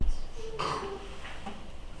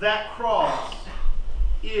that cross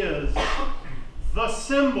is the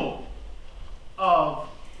symbol of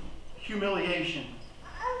humiliation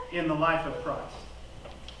in the life of Christ.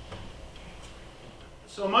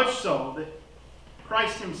 So much so that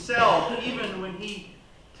Christ himself, even when he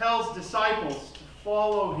tells disciples to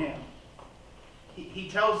follow him, he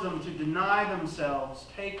tells them to deny themselves,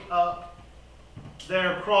 take up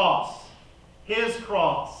their cross, his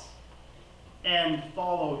cross, and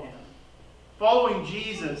follow him. Following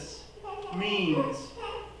Jesus means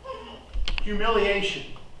humiliation,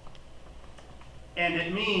 and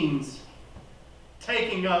it means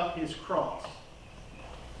taking up his cross.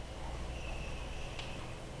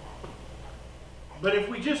 But if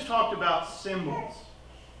we just talked about symbols,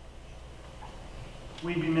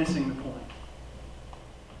 we'd be missing the point.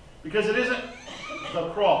 Because it isn't the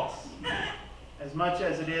cross as much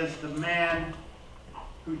as it is the man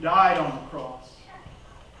who died on the cross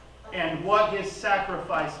and what his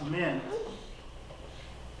sacrifice meant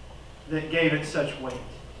that gave it such weight.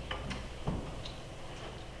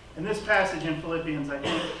 And this passage in Philippians, I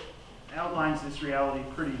think, outlines this reality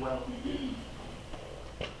pretty well.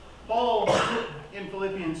 Paul, in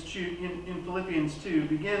Philippians 2,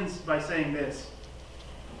 begins by saying this: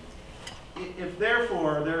 if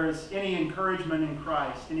therefore there is any encouragement in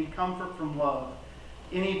Christ, any comfort from love,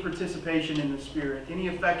 any participation in the Spirit, any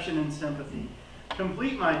affection and sympathy,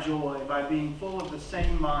 complete my joy by being full of the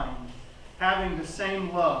same mind, having the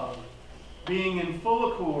same love, being in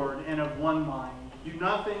full accord and of one mind. Do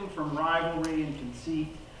nothing from rivalry and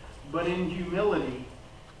conceit, but in humility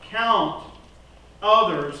count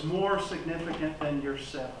others more significant than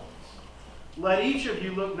yourselves. Let each of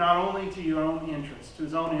you look not only to your own interests, to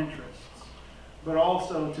his own interests, but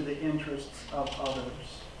also to the interests of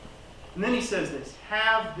others. And then he says this: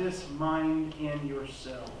 have this mind in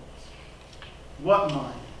yourselves. What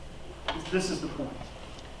mind? This is the point.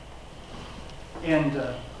 And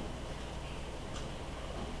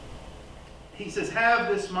he says, have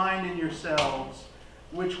this mind in yourselves,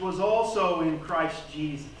 which was also in Christ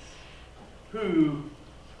Jesus, who,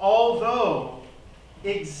 although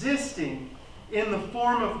existing in the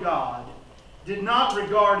form of God, did not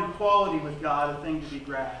regard equality with God a thing to be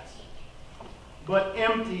grasped, but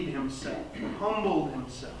emptied himself, humbled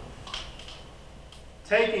himself,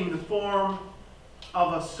 taking the form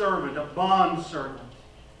of a servant, a bondservant,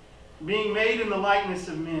 being made in the likeness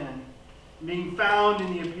of men, being found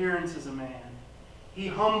in the appearance as a man. He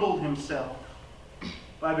humbled himself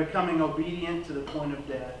by becoming obedient to the point of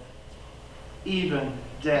death, even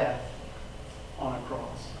death on a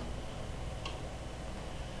cross.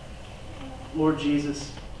 Lord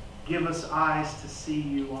Jesus, give us eyes to see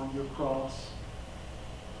you on your cross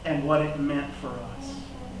and what it meant for us.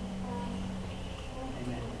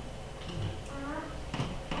 Amen.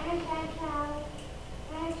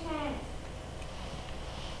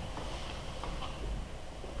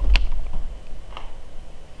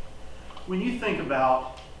 When you think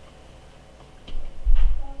about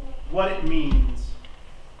what it means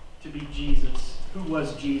to be Jesus, who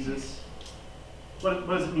was Jesus? What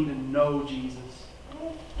does it mean to know Jesus?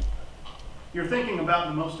 You're thinking about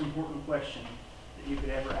the most important question that you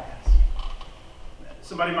could ever ask.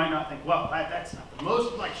 Somebody might not think, well, that's not the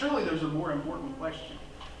most, like, surely there's a more important question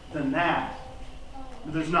than that.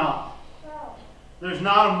 But there's not. There's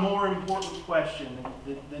not a more important question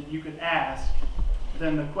that you could ask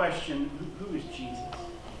than the question, who is Jesus?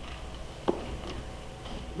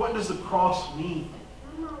 What does the cross mean?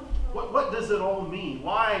 What does it all mean?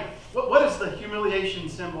 Why? What is the humiliation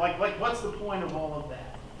symbol? Like what's the point of all of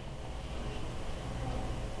that?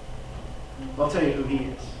 I'll tell you who he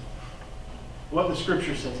is. What the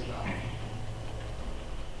Scripture says about him.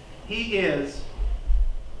 He is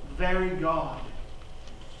very God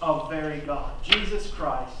of very God. Jesus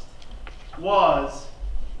Christ was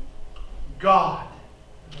God.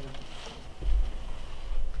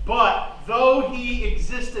 But though he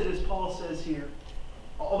existed, as Paul says here,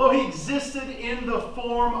 although he existed in the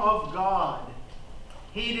form of God,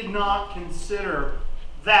 he did not consider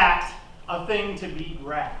that a thing to be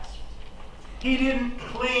grasped. He didn't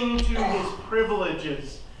cling to his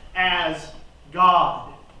privileges as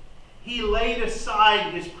God. He laid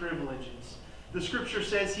aside his privileges. The Scripture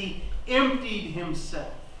says he emptied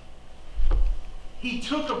himself. He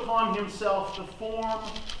took upon himself the form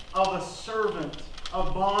of a servant, a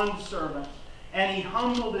bondservant, and he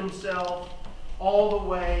humbled himself all the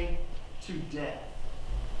way to death.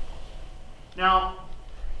 Now,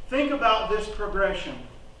 think about this progression.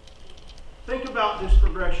 Think about this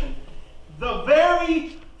progression. The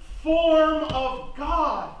very form of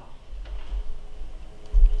God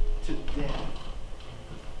to death.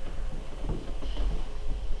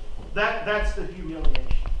 That's the humiliation.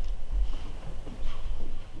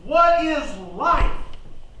 What is life?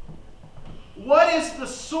 What is the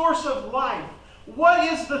source of life?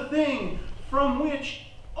 What is the thing from which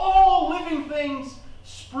all living things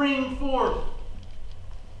spring forth?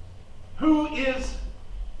 Who is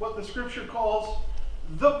what the Scripture calls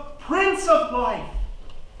the Prince of Life?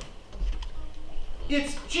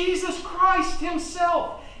 It's Jesus Christ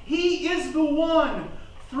Himself. He is the one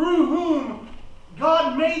through whom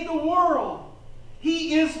God made the world.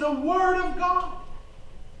 He is the Word of God.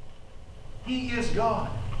 He is God.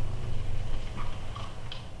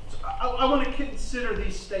 So I want to consider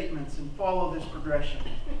these statements and follow this progression.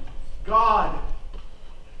 God,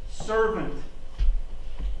 servant,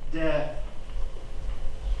 death.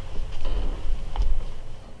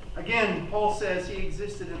 Again, Paul says He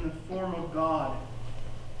existed in the form of God.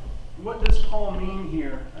 What does Paul mean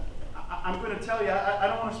here? I'm going to tell you, I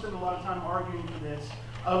don't want to spend a lot of time arguing for this,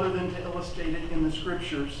 other than to illustrate it in the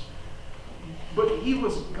Scriptures. But He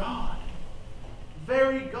was God.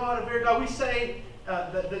 Very God, very God. We say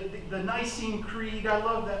the Nicene Creed. I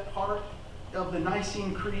love that part of the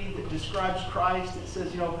Nicene Creed that describes Christ. It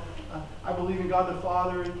says, I believe in God the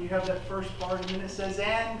Father, and you have that first part, and then it says,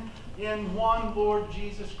 and in one Lord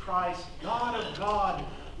Jesus Christ, God of God,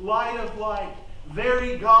 light of light,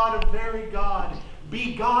 very God of very God,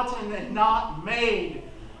 begotten and not made.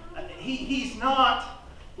 He's not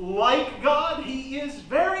like God. He is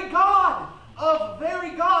very God of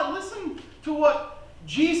very God. Listen to what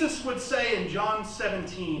Jesus would say in John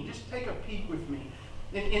 17. Just take a peek with me.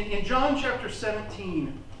 In John chapter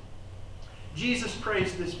 17, Jesus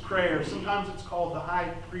prays this prayer. Sometimes it's called the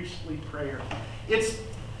high priestly prayer. It's,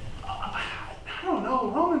 I don't know,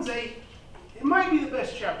 Romans 8, it might be the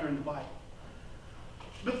best chapter in the Bible.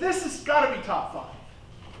 But this has got to be top 5.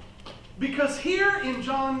 Because here in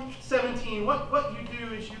John 17, what you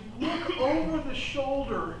do is you look over the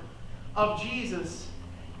shoulder of Jesus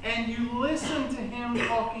and you listen to Him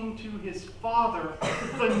talking to His Father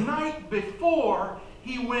the night before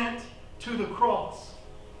He went to the cross.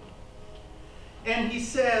 And He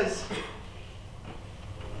says,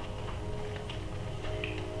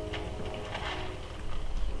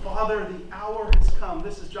 Father, the hour has come.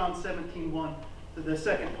 This is John 17:1, the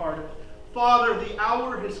second part of it. Father, the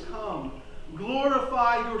hour has come.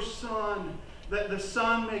 Glorify your Son, that the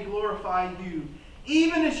Son may glorify you,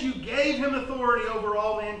 even as you gave Him authority over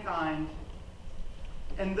all mankind,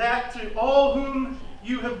 and that to all whom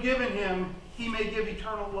you have given Him, He may give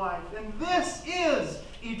eternal life. And this is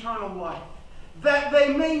eternal life, that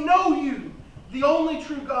they may know you, the only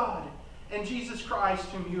true God, and Jesus Christ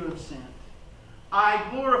whom you have sent. I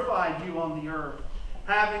glorified you on the earth,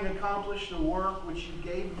 having accomplished the work which you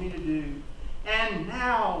gave me to do. And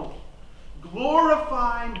now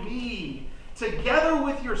glorify me together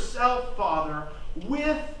with yourself, Father,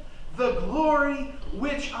 with the glory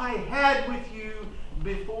which I had with you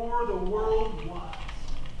before the world was.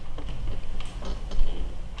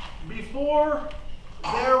 Before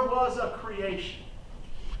there was a creation,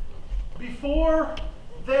 before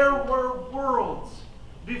there were worlds,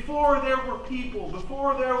 before there were people,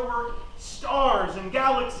 before there were stars and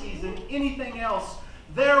galaxies and anything else,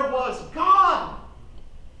 there was God.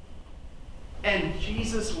 And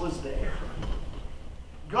Jesus was there.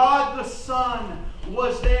 God the Son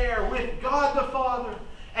was there with God the Father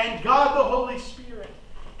and God the Holy Spirit.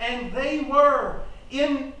 And they were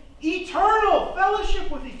in eternal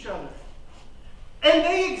fellowship with each other. And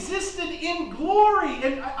they existed in glory.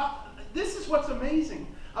 And this is what's amazing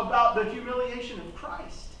about the humiliation of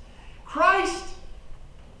Christ. Christ,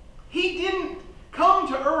 He didn't come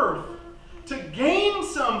to earth to gain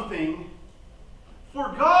something for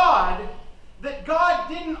God that God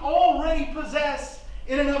didn't already possess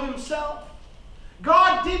in and of Himself.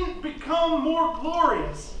 God didn't become more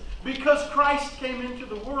glorious because Christ came into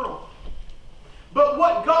the world. But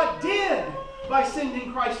what God did by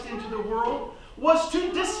sending Christ into the world was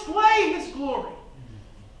to display His glory.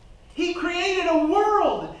 He created a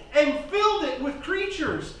world and filled it with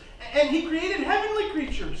creatures. And He created heavenly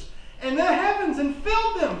creatures and the heavens and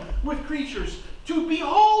filled them with creatures to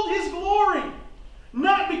behold His glory.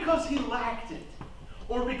 Not because He lacked it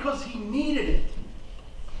or because He needed it,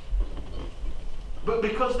 but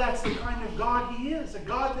because that's the kind of God He is. A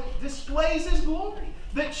God that displays His glory,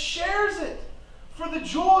 that shares it for the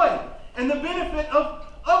joy and the benefit of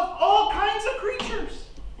all kinds of creatures.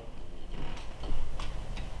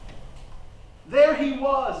 There He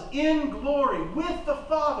was in glory with the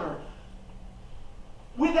Father,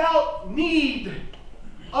 without need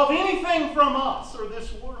of anything from us or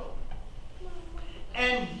this world.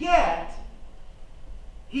 And yet,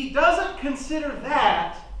 He doesn't consider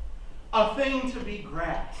that a thing to be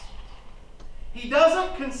grasped. He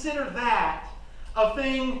doesn't consider that a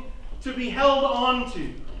thing to be held on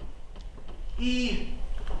to. He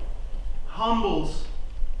humbles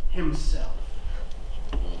himself.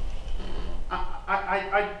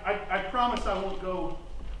 I promise I won't go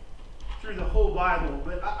through the whole Bible,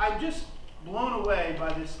 but I'm just blown away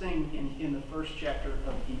by this thing in the first chapter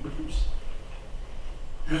of Hebrews.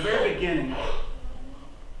 The very beginning,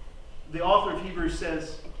 the author of Hebrews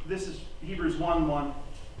says, this is Hebrews 1:1.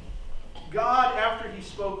 God, after he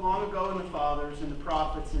spoke long ago in the fathers and the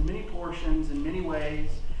prophets in many portions, in many ways,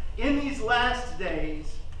 in these last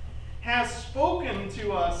days, has spoken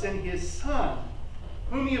to us in his Son,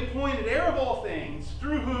 whom he appointed heir of all things,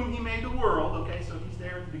 through whom he made the world. Okay, so he's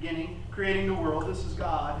there at the beginning, creating the world. This is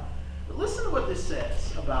God. But listen to what this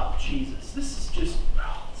says about Jesus. This is just,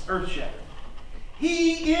 it's earth-shattering.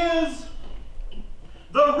 He is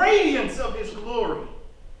the radiance of his glory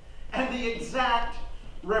and the exact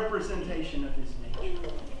representation of his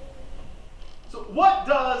nature. So what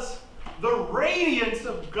does the radiance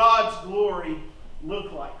of God's glory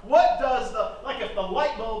look like? What does like if the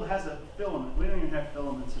light bulb has a filament, we don't even have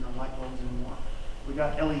filaments in our light bulbs anymore. We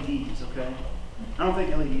got LEDs, okay? I don't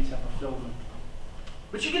think LEDs have a filament.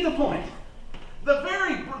 But you get the point.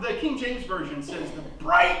 The King James Version says the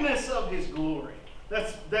brightness of his glory.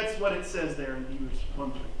 That's what it says there in Hebrews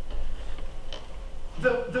 1:3.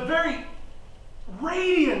 The very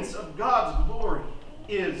radiance of God's glory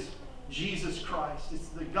is Jesus Christ. It's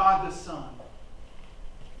the God the Son.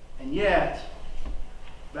 And yet,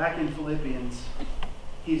 back in Philippians,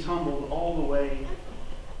 he's humbled all the way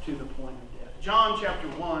to the point of death. John chapter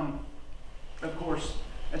 1, of course,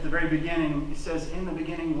 at the very beginning, it says, in the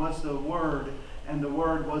beginning was the Word, and the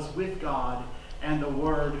Word was with God, and the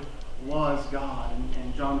Word was God.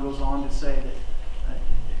 And John goes on to say that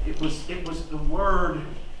it was the Word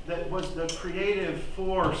that was the creative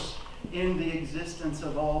force in the existence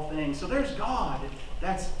of all things. So there's God.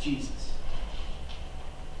 That's Jesus.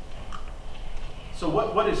 So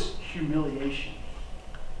what is humiliation?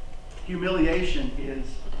 Humiliation is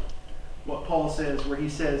what Paul says, where he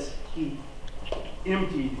says he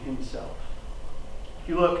emptied himself. If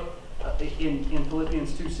you look in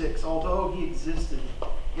Philippians 2:6, although he existed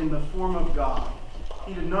in the form of God,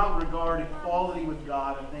 he did not regard equality with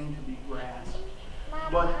God a thing to be grasped,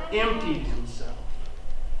 but emptied himself,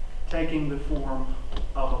 taking the form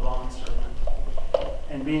of a bondservant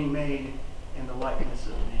and being made in the likeness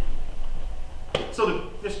of man. So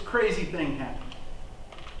this crazy thing happened.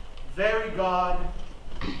 Very God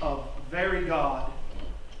of very God,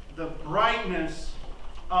 the brightness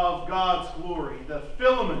of God's glory, the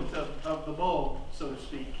filament of the bulb, so to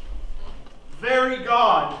speak. Very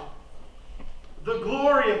God, the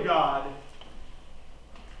glory of God,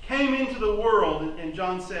 came into the world, and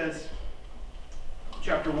John says,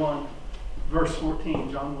 chapter 1, verse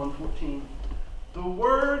 14, John 1:14, the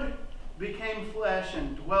Word became flesh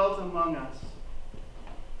and dwelt among us.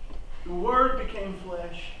 The Word became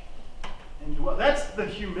flesh and dwelt. That's the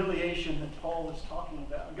humiliation that Paul is talking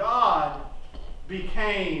about. God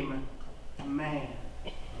became man.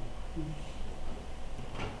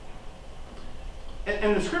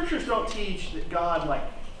 And the scriptures don't teach that God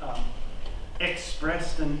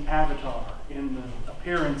expressed an avatar in the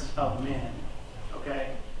appearance of men.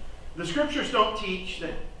 Okay? The scriptures don't teach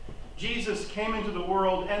that Jesus came into the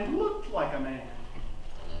world and looked like a man,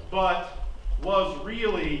 but was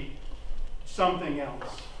really something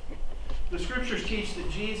else. The scriptures teach that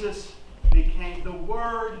Jesus became, the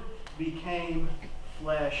Word became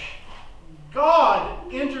flesh.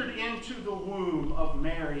 God entered into the womb of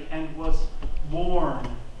Mary and was born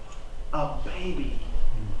a baby,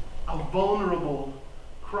 a vulnerable,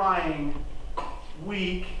 crying,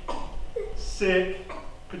 weak, sick,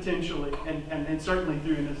 potentially, and certainly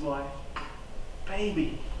through in his life,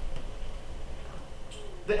 baby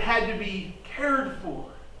that had to be cared for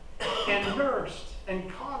and nursed and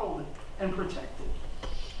coddled and protected.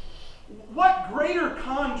 What greater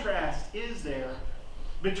contrast is there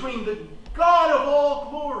between the God of all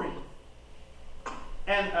glory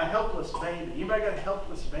and a helpless baby? Anybody got a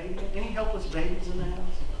helpless baby? Any helpless babies in the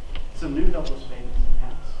house? Some new helpless babies in the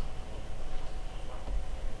house.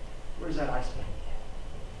 Where's that ice baby?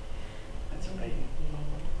 That's a baby.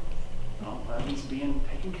 Oh, well, he's being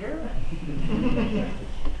taken care of.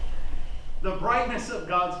 The brightness of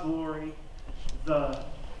God's glory, the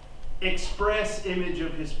express image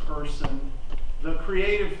of his person, the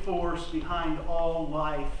creative force behind all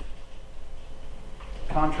life.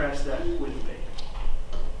 Contrast that with baby.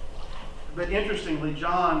 But interestingly,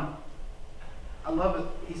 John, I love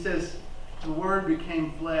it, he says, the Word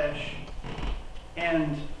became flesh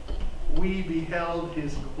and we beheld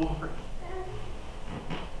his glory.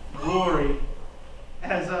 Glory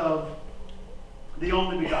as of the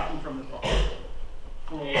only begotten from the Father,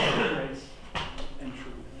 full of grace and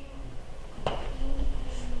truth.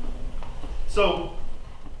 So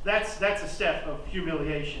that's a step of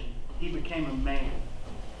humiliation. He became a man.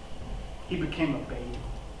 He became a baby.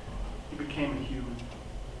 He became a human.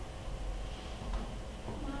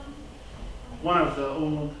 One of the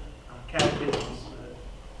old catechisms,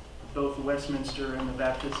 both the Westminster and the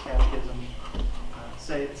Baptist Catechism,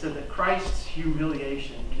 said that Christ's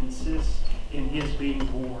humiliation consists in his being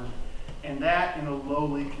born, and that in a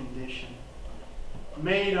lowly condition,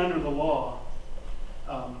 made under the law,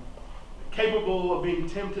 capable of being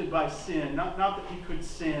tempted by sin. Not that he could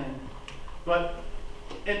sin, but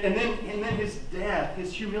and then his death,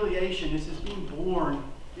 his humiliation is his being born,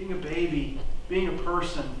 being a baby, being a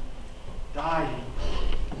person, dying.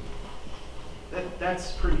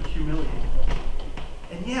 That's pretty humiliating.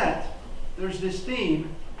 And yet, there's this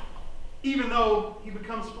theme, even though he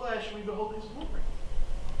becomes flesh, we behold his glory.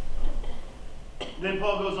 Then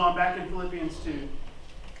Paul goes on back in Philippians 2,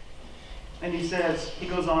 and he says, he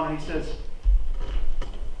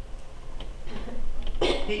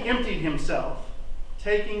emptied himself,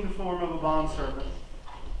 taking the form of a bondservant,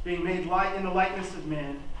 being made light in the likeness of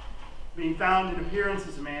men, being found in appearance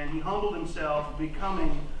as a man, he humbled himself,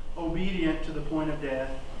 becoming obedient to the point of death,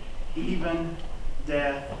 even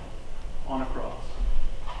death on a cross.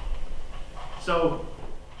 So,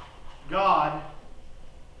 God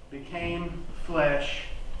became flesh,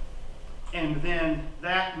 and then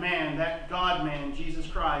that man, that God-man, Jesus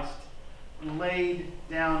Christ, laid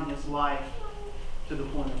down his life to the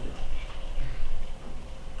point of death.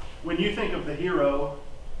 When you think of the hero,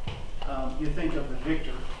 you think of the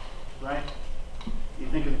victor, right? You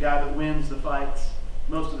think of the guy that wins the fights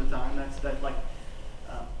most of the time.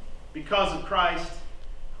 Because of Christ,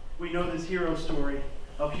 we know this hero story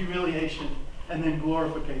of humiliation and then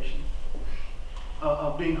glorification,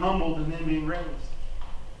 of being humbled and then being raised.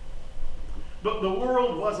 But the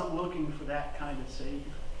world wasn't looking for that kind of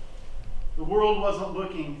Savior. The world wasn't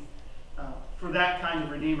looking for that kind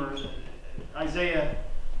of Redeemer. Isaiah,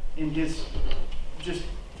 in his just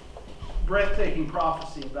breathtaking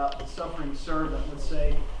prophecy about the suffering servant, would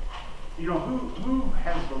say, who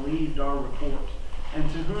has believed our report? And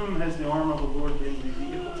to whom has the arm of the Lord been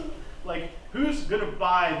revealed? Like, who's going to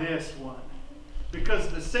buy this one? Because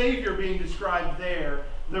the Savior being described there,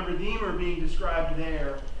 the Redeemer being described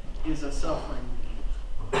there, is a suffering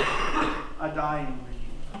Redeemer, a dying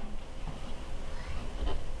Redeemer.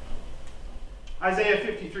 Isaiah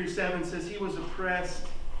 53:7 says, he was oppressed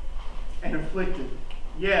and afflicted,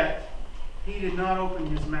 yet he did not open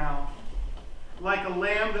his mouth. Like a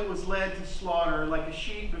lamb that was led to slaughter, like a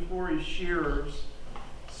sheep before his shearers,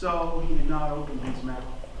 so he did not open his mouth.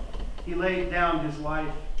 He laid down his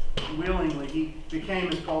life willingly. He became,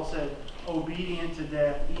 as Paul said, obedient to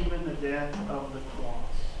death, even the death of the cross.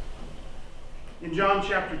 In John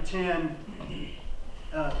chapter 10,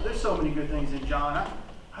 there's so many good things in John.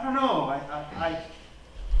 I don't know.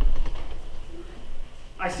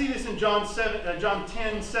 I see this in John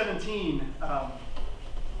 10:17.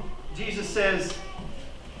 Jesus says,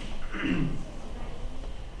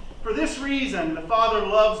 for this reason the Father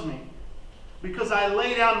loves me, because I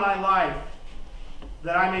lay down my life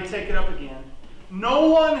that I may take it up again. No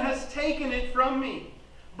one has taken it from me,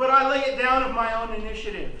 but I lay it down of my own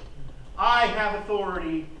initiative. I have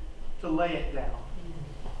authority to lay it down.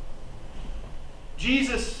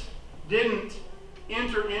 Jesus didn't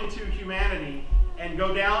enter into humanity and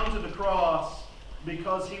go down to the cross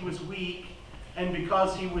because he was weak and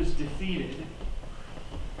because he was defeated.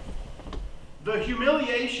 The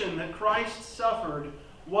humiliation that Christ suffered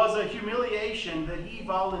was a humiliation that he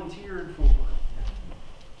volunteered for.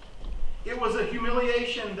 It was a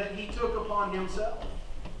humiliation that he took upon himself.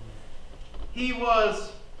 He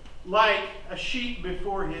was like a sheep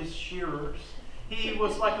before his shearers. He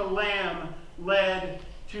was like a lamb led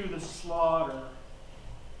to the slaughter.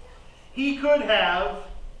 He could have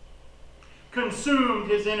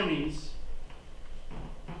consumed his enemies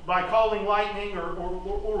by calling lightning or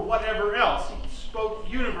whatever else. He spoke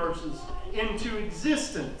universes into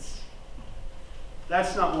existence.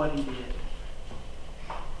 That's not what he did.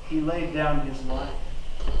 He laid down his life.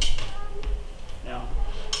 Now,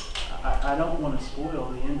 I don't want to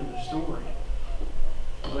spoil the end of the story,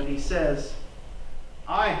 but he says,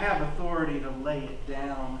 I have authority to lay it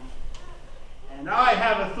down, and I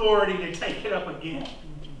have authority to take it up again.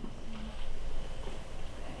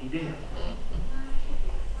 And he did.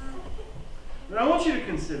 But I want you to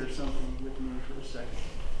consider something with me for a second.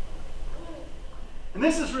 And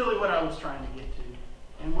this is really what I was trying to get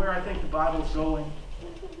to, and where I think the Bible's going.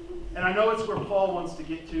 And I know it's where Paul wants to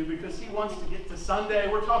get to, because he wants to get to Sunday.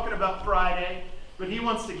 We're talking about Friday, but he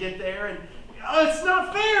wants to get there. And it's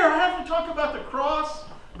not fair. I have to talk about the cross,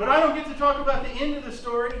 but I don't get to talk about the end of the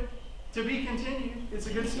story. To be continued. It's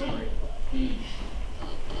a good story.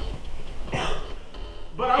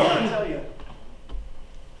 But I want to tell you,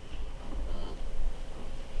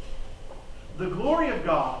 the glory of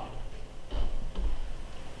God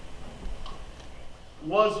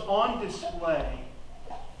was on display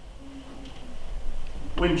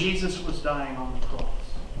when Jesus was dying on the cross.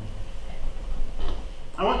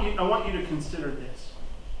 I want you to consider this.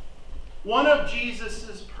 One of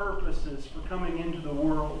Jesus' purposes for coming into the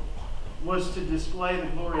world was to display the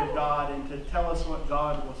glory of God and to tell us what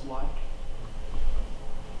God was like.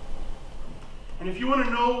 And if you want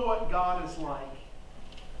to know what God is like,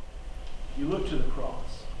 you look to the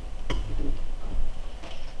cross.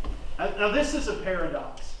 Now this is a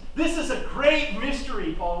paradox. This is a great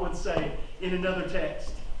mystery, Paul would say in another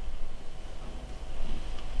text.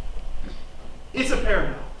 It's a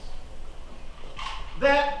paradox.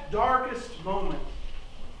 That darkest moment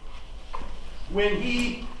when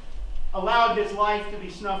he allowed his life to be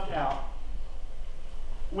snuffed out,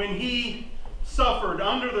 when he suffered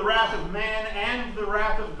under the wrath of man and the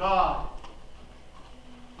wrath of God,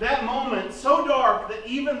 that moment so dark that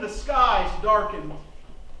even the skies darkened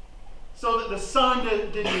so that the sun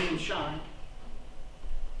didn't even shine.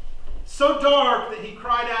 So dark that he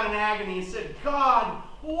cried out in agony and said, God,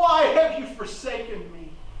 why have you forsaken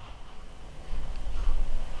me?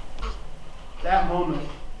 That moment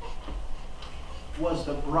was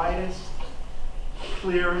the brightest,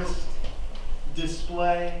 clearest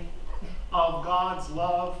display of God's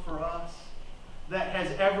love for us that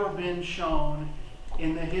has ever been shown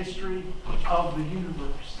in the history of the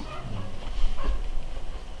universe.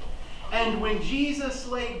 And when Jesus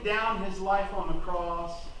laid down his life on the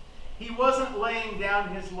cross, he wasn't laying down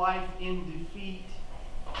his life in defeat.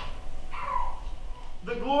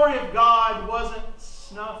 The glory of God wasn't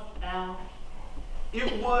snuffed out.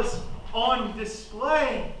 It was on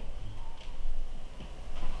display.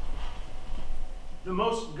 The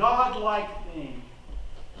most God-like thing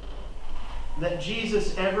that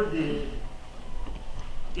Jesus ever did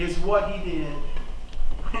is what he did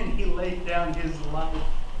when he laid down his life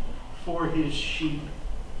for his sheep.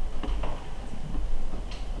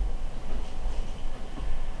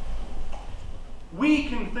 We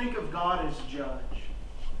can think of God as judge,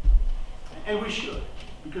 and we should,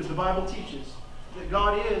 because the Bible teaches that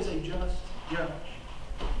God is a just judge.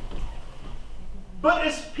 But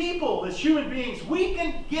as people, as human beings, we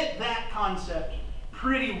can get that concept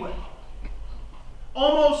pretty well.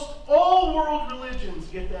 Almost all world religions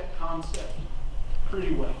get that concept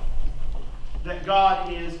pretty well. That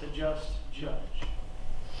God is a just judge.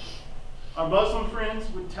 Our Muslim friends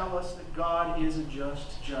would tell us that God is a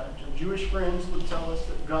just judge. Our Jewish friends would tell us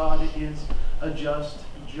that God is a just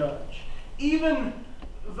judge. Even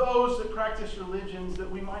those that practice religions that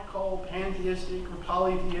we might call pantheistic or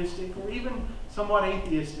polytheistic or even somewhat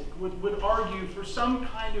atheistic would argue for some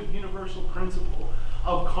kind of universal principle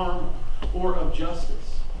of karma or of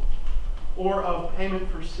justice or of payment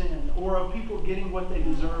for sin or of people getting what they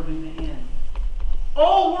deserve in the end.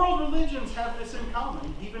 All world religions have this in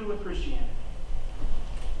common, even with Christianity.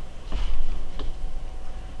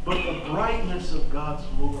 But the brightness of God's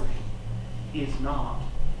glory is not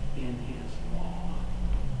in his law.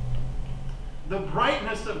 The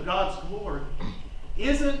brightness of God's glory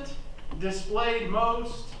isn't displayed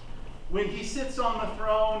most when he sits on the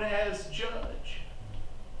throne as judge.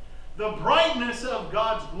 The brightness of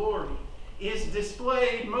God's glory is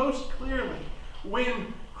displayed most clearly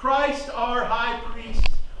when Christ, our high priest,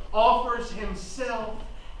 offers himself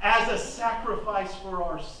as a sacrifice for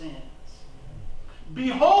our sins.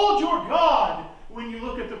 Behold your God when you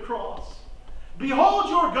look at the cross. Behold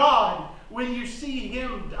your God when you see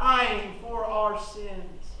him dying for our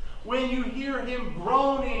sins. When you hear him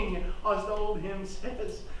groaning, as the old hymn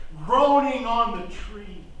says, groaning on the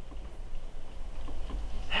tree.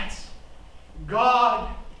 That's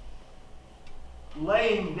God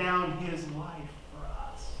laying down his life for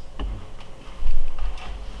us.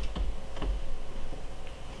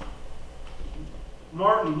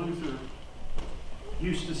 Martin Luther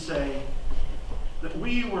used to say that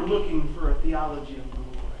we were looking for a theology of glory.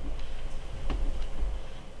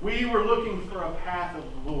 We were looking for a path of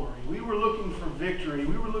glory. We were looking for victory.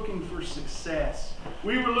 We were looking for success.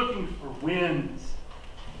 We were looking for wins.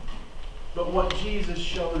 But what Jesus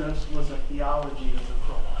showed us was a theology of the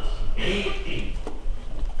cross.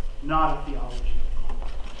 Not a theology of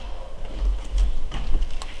glory.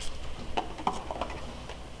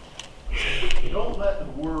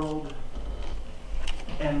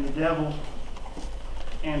 devil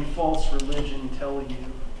and false religion tell you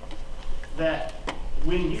that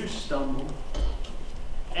when you stumble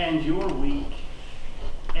and you're weak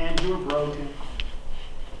and you're broken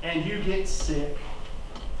and you get sick,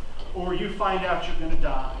 or you find out you're going to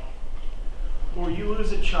die, or you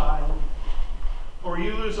lose a child, or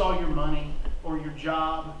you lose all your money, or your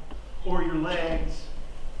job, or your legs,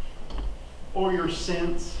 or your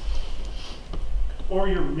sense, or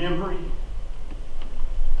your memory,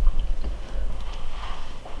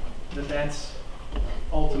 that's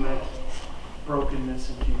ultimate brokenness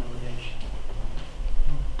and humiliation.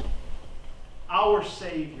 Our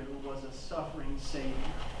Savior was a suffering Savior,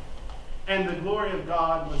 and the glory of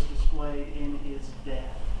God was displayed in his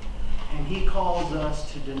death. And he calls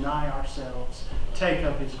us to deny ourselves, take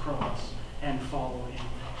up his cross, and follow him.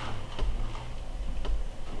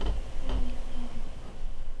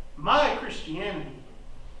 My Christianity,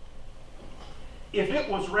 if it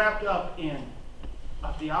was wrapped up in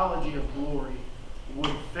a theology of glory,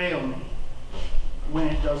 would fail me when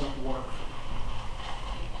it doesn't work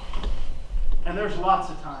for me. And there's lots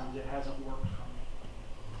of times it hasn't worked for me.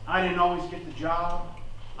 I didn't always get the job.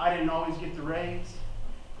 I didn't always get the raise.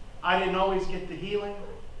 I didn't always get the healing.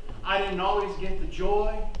 I didn't always get the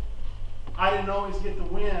joy. I didn't always get the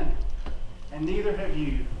win. And neither have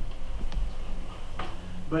you.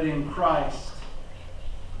 But in Christ,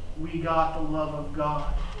 we got the love of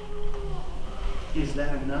God. Is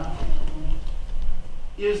that enough?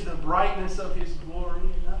 Is the brightness of his glory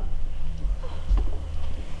enough?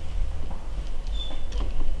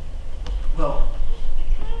 Well,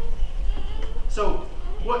 so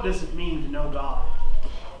what does it mean to know God?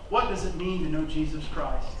 What does it mean to know Jesus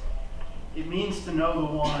Christ? It means to know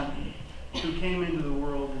the one who came into the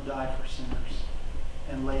world to die for sinners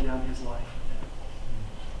and lay down his life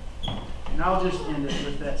for them. And I'll just end it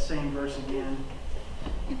with that same verse again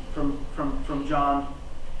from John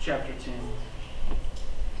chapter 10.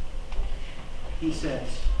 He says,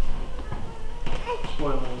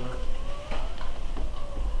 spoiler alert,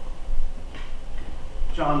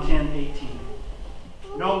 John 10:18,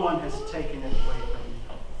 no one has taken it away from me,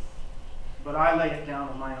 but I lay it down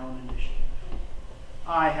on my own initiative.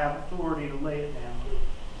 I have authority to lay it down,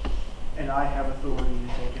 and I have authority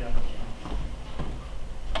to take it up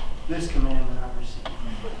again. This commandment I received.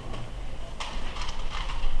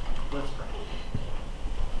 Let's pray.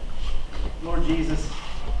 Lord Jesus,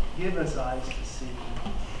 give us eyes to see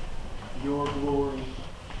your glory.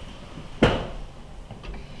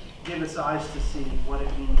 Give us eyes to see what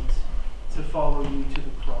it means to follow you to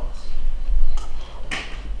the cross.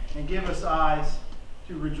 And give us eyes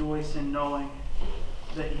to rejoice in knowing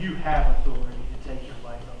that you have authority to take your